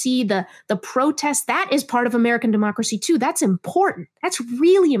advocacy, the protest, that is part of American democracy too. That's important. That's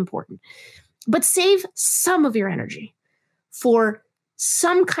really important. But save some of your energy for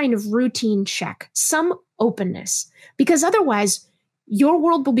some kind of routine check, some openness, because otherwise your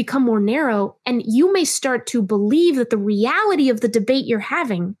world will become more narrow and you may start to believe that the reality of the debate you're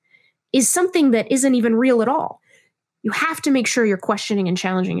having is something that isn't even real at all. You have to make sure you're questioning and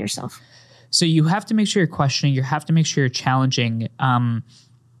challenging yourself. So you have to make sure you're questioning, you have to make sure you're challenging,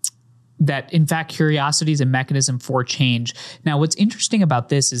 that in fact, curiosity is a mechanism for change. Now, what's interesting about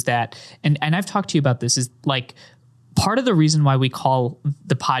this is that, and I've talked to you about this, is like, part of the reason why we call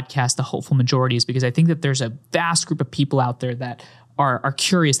the podcast The Hopeful Majority is because I think that there's a vast group of people out there that are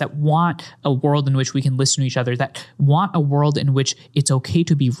curious, that want a world in which we can listen to each other, that want a world in which it's okay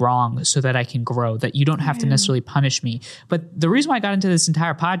to be wrong so that I can grow, that you don't have to necessarily punish me. But the reason why I got into this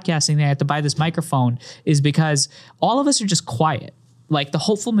entire podcasting thing, I had to buy this microphone, is because all of us are just quiet. Like the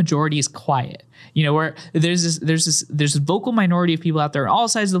hopeful majority is quiet, where there's this vocal minority of people out there on all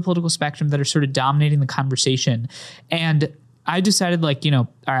sides of the political spectrum that are sort of dominating the conversation. And I decided like, all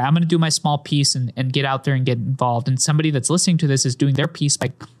right, I'm going to do my small piece and get out there and get involved. And somebody that's listening to this is doing their piece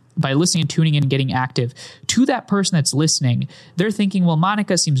by listening and tuning in and getting active. To that person that's listening, they're thinking, well,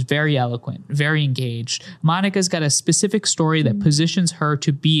 Monica seems very eloquent, very engaged. Monica's got a specific story that positions her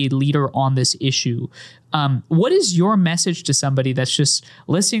to be a leader on this issue. What is your message to somebody that's just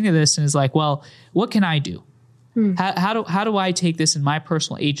listening to this and is like, well, what can I do? How do I take this in my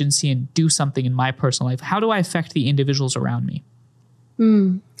personal agency and do something in my personal life? How do I affect the individuals around me?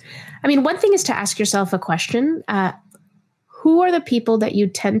 I mean, one thing is to ask yourself a question. Who are the people that you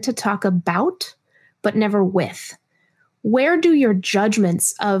tend to talk about, but never with? Where do your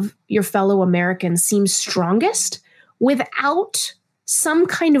judgments of your fellow Americans seem strongest without some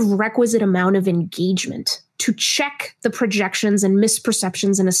kind of requisite amount of engagement to check the projections and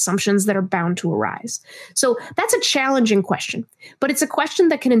misperceptions and assumptions that are bound to arise? So that's a challenging question, but it's a question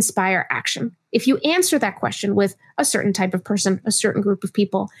that can inspire action. If you answer that question with a certain type of person, a certain group of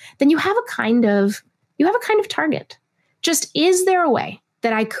people, then you have a kind of target. Just, is there a way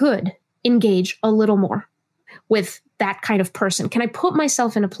that I could engage a little more with that kind of person? Can I put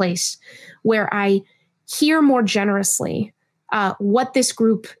myself in a place where I hear more generously what this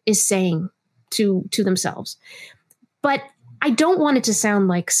group is saying to themselves? But I don't want it to sound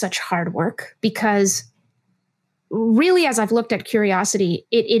like such hard work, because really, as I've looked at curiosity,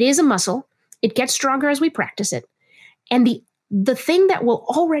 it is a muscle. It gets stronger as we practice it. And the thing that will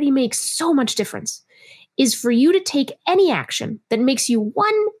already make so much difference is for you to take any action that makes you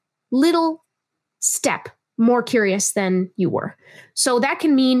one little step more curious than you were. So that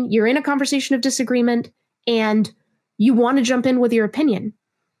can mean you're in a conversation of disagreement and you want to jump in with your opinion.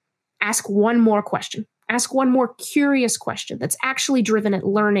 Ask one more question. Ask one more curious question that's actually driven at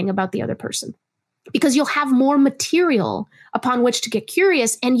learning about the other person, because you'll have more material upon which to get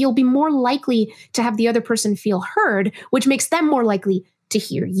curious, and you'll be more likely to have the other person feel heard, which makes them more likely to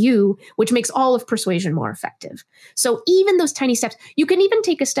hear you, which makes all of persuasion more effective. So even those tiny steps, you can even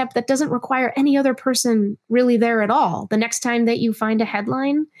take a step that doesn't require any other person really there at all. The next time that you find a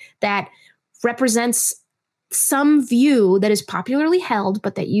headline that represents some view that is popularly held,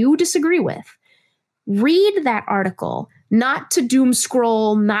 but that you disagree with, read that article, not to doom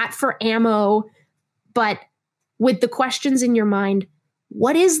scroll, not for ammo, but with the questions in your mind: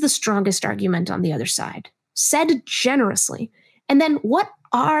 what is the strongest argument on the other side? Said generously. And then what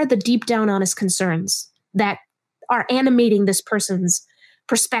are the deep down honest concerns that are animating this person's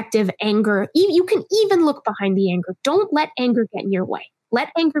perspective, anger? You can even look behind the anger. Don't let anger get in your way. Let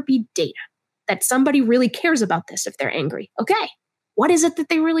anger be data that somebody really cares about this if they're angry. Okay, what is it that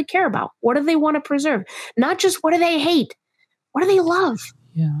they really care about? What do they want to preserve? Not just what do they hate? What do they love?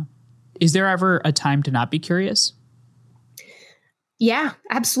 Yeah. Is there ever a time to not be curious? Yeah,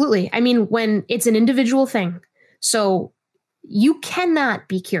 absolutely. I mean, when it's an individual thing. So you cannot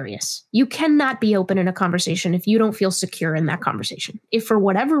be curious. You cannot be open in a conversation if you don't feel secure in that conversation. If for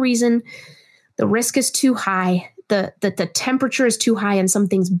whatever reason the risk is too high, the temperature is too high and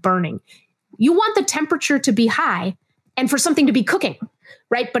something's burning, you want the temperature to be high and for something to be cooking,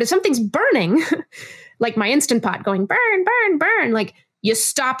 right? But if something's burning, like my Instant Pot going burn, burn, burn, like you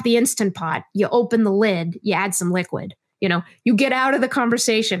stop the Instant Pot, you open the lid, you add some liquid. You get out of the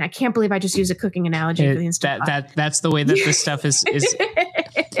conversation. I can't believe I just used a cooking analogy for the Instant Pot. That's the way that this stuff is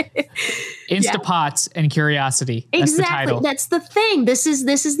Instapots and curiosity. That's exactly. The title. That's the thing. This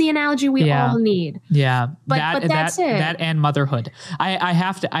is the analogy we all need. Yeah. But that's it. That and motherhood. I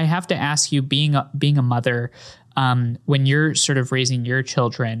have to ask you, being a mother, when you're sort of raising your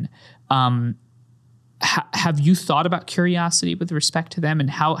children, have you thought about curiosity with respect to them, and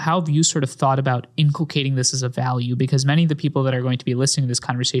how have you sort of thought about inculcating this as a value? Because many of the people that are going to be listening to this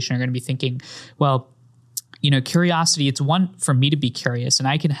conversation are going to be thinking, well, curiosity, it's one for me to be curious and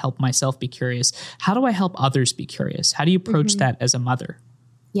I can help myself be curious. How do I help others be curious? How do you approach that as a mother?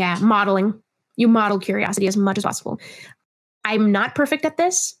 Yeah, modeling. You model curiosity as much as possible. I'm not perfect at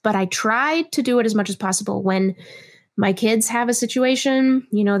this, but I try to do it as much as possible. When my kids have a situation,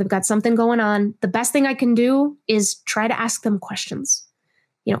 they've got something going on, the best thing I can do is try to ask them questions.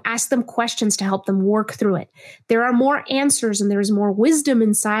 Ask them questions to help them work through it. There are more answers and there's more wisdom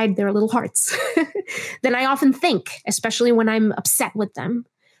inside their little hearts than I often think, especially when I'm upset with them.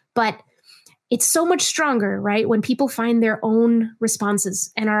 But it's so much stronger, right? When people find their own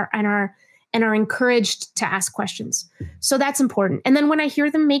responses and are encouraged to ask questions. So that's important. And then when I hear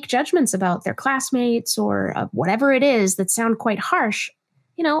them make judgments about their classmates or whatever it is that sound quite harsh,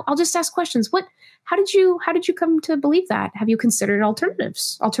 I'll just ask questions. How did you come to believe that? Have you considered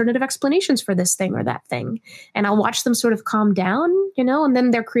alternative explanations for this thing or that thing? And I'll watch them sort of calm down, and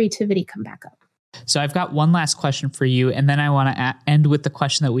then their creativity come back up. So I've got one last question for you, and then I want to end with the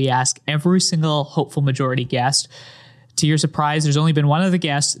question that we ask every single Hopeful Majority guest. To your surprise, there's only been one other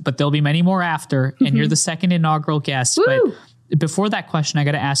guest, but there'll be many more after, and you're the second inaugural guest. Woo! But before that question, I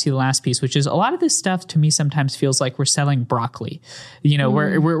got to ask you the last piece, which is a lot of this stuff to me sometimes feels like we're selling broccoli.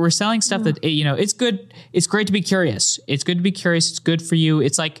 We're selling stuff that, it's good. It's great to be curious. It's good to be curious. It's good for you.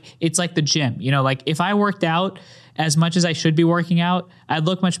 It's like the gym, like if I worked out as much as I should be working out, I'd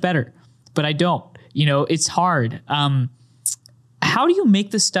look much better, but I don't. It's hard. How do you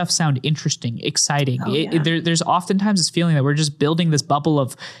make this stuff sound interesting, exciting? There's oftentimes this feeling that we're just building this bubble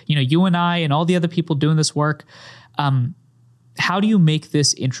of, you and I and all the other people doing this work. How do you make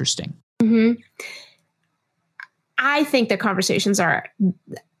this interesting? Mm-hmm. I think that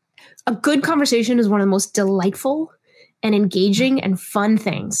a good conversation is one of the most delightful and engaging and fun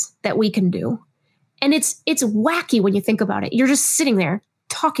things that we can do. And it's wacky when you think about it. You're just sitting there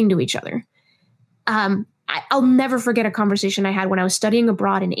talking to each other. I'll never forget a conversation I had when I was studying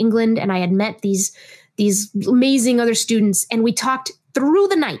abroad in England, and I had met these amazing other students, and we talked through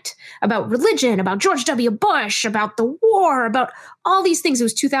the night about religion, about George W. Bush, about the war, about all these things. It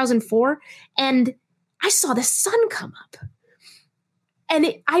was 2004, and I saw the sun come up.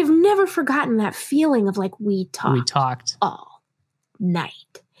 And I've never forgotten that feeling of like we talked all night.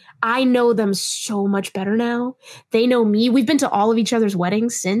 I know them so much better now. They know me. We've been to all of each other's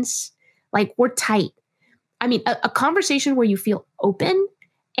weddings since. Like, we're tight. I mean, a conversation where you feel open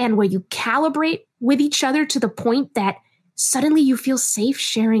and where you calibrate with each other to the point that suddenly you feel safe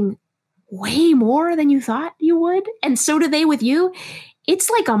sharing way more than you thought you would. And so do they with you. It's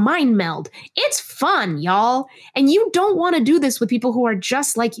like a mind meld. It's fun, y'all. And you don't want to do this with people who are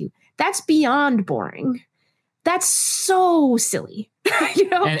just like you. That's beyond boring. That's so silly.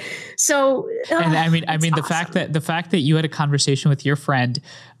 And, so I mean awesome. the fact that you had a conversation with your friend,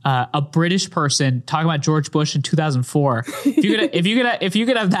 a British person, talking about George Bush in 2004. If you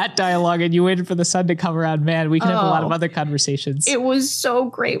could have that dialogue and you waited for the sun to come around, man, we could have a lot of other conversations. It was so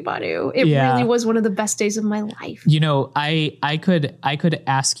great, Manu. It really was one of the best days of my life. I could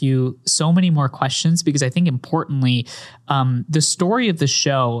ask you so many more questions, because I think importantly, the story of the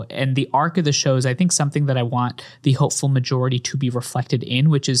show and the arc of the show is, I think, something that I want the Hopeful Majority to be reflected in,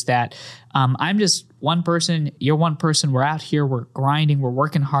 which is that I'm just one person, you're one person, we're out here, we're grinding, we're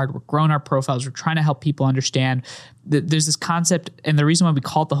working hard, we're growing our profiles, we're trying to help people understand that there's this concept. And the reason why we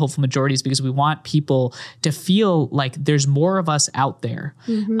call it the Hopeful Majority is because we want people to feel like there's more of us out there.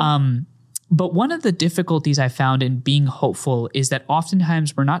 Mm-hmm. But one of the difficulties I found in being hopeful is that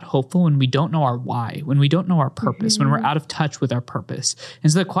oftentimes we're not hopeful when we don't know our why, when we don't know our purpose, when we're out of touch with our purpose.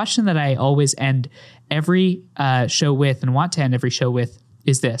 And so the question that I always end every show with, and want to end every show with,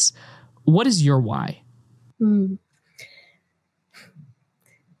 is this: what is your why?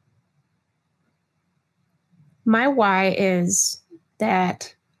 My why is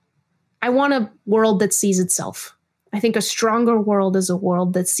that I want a world that sees itself. I think a stronger world is a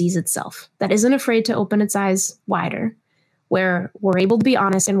world that sees itself, that isn't afraid to open its eyes wider, where we're able to be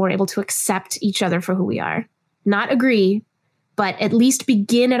honest and we're able to accept each other for who we are. Not agree, but at least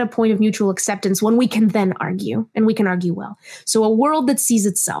begin at a point of mutual acceptance when we can then argue, and we can argue well. So a world that sees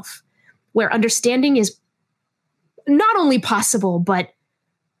itself, where understanding is not only possible, but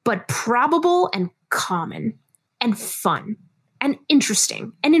probable and common and fun and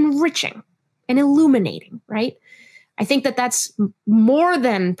interesting and enriching and illuminating, right? I think that that's more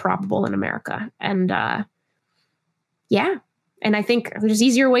than probable in America. And and I think there's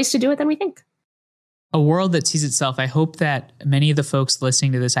easier ways to do it than we think. A world that sees itself. I hope that many of the folks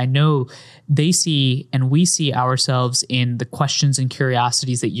listening to this, I know they see and we see ourselves in the questions and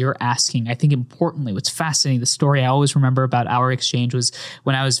curiosities that you're asking. I think importantly, what's fascinating, the story I always remember about our exchange was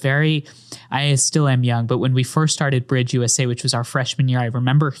when I still am young, but when we first started Bridge USA, which was our freshman year, I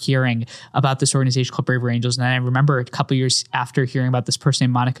remember hearing about this organization called Braver Angels. And then I remember a couple years after hearing about this person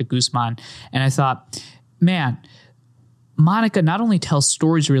named Monica Guzman. And I thought, man, Monica not only tells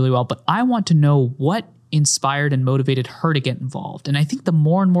stories really well, but I want to know what inspired and motivated her to get involved. And I think the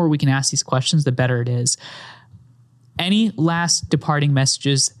more and more we can ask these questions, the better it is. Any last departing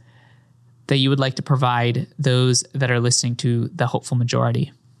messages that you would like to provide those that are listening to the Hopeful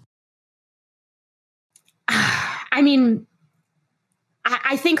Majority? I mean,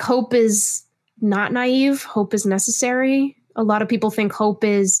 I think hope is not naive. Hope is necessary. A lot of people think hope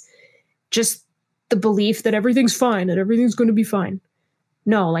is just the belief that everything's fine and everything's going to be fine.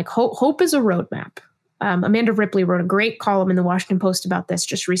 No, like hope is a roadmap. Amanda Ripley wrote a great column in the Washington Post about this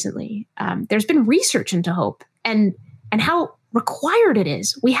just recently. There's been research into hope and how required it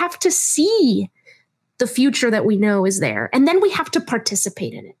is. We have to see the future that we know is there, and then we have to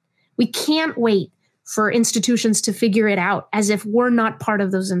participate in it. We can't wait for institutions to figure it out as if we're not part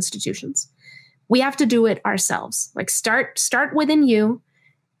of those institutions. We have to do it ourselves. Like start within you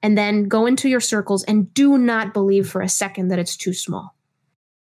and then go into your circles and do not believe for a second that it's too small.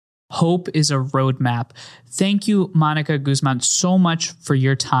 Hope is a roadmap. Thank you, Monica Guzman, so much for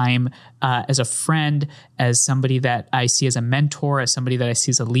your time as a friend, as somebody that I see as a mentor, as somebody that I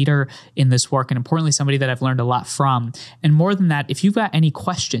see as a leader in this work, and importantly, somebody that I've learned a lot from. And more than that, if you've got any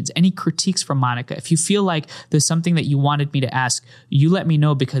questions, any critiques from Monica, if you feel like there's something that you wanted me to ask, you let me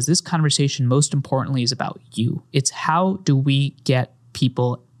know, because this conversation, most importantly, is about you. It's how do we get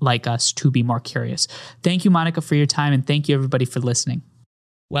people like us to be more curious. Thank you, Monica, for your time, and thank you, everybody, for listening.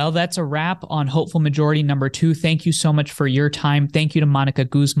 Well, that's a wrap on Hopeful Majority number 2. Thank you so much for your time. Thank you to Monica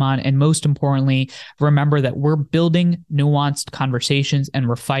Guzman. And most importantly, remember that we're building nuanced conversations and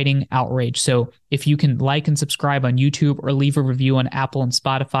we're fighting outrage. So if you can like and subscribe on YouTube or leave a review on Apple and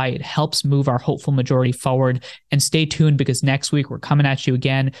Spotify, it helps move our Hopeful Majority forward. And stay tuned, because next week we're coming at you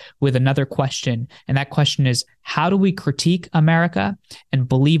again with another question. And that question is, how do we critique America and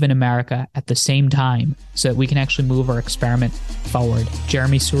believe in America at the same time so that we can actually move our experiment forward?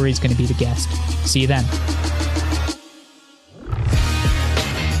 Jeremy Suri is going to be the guest. See you then.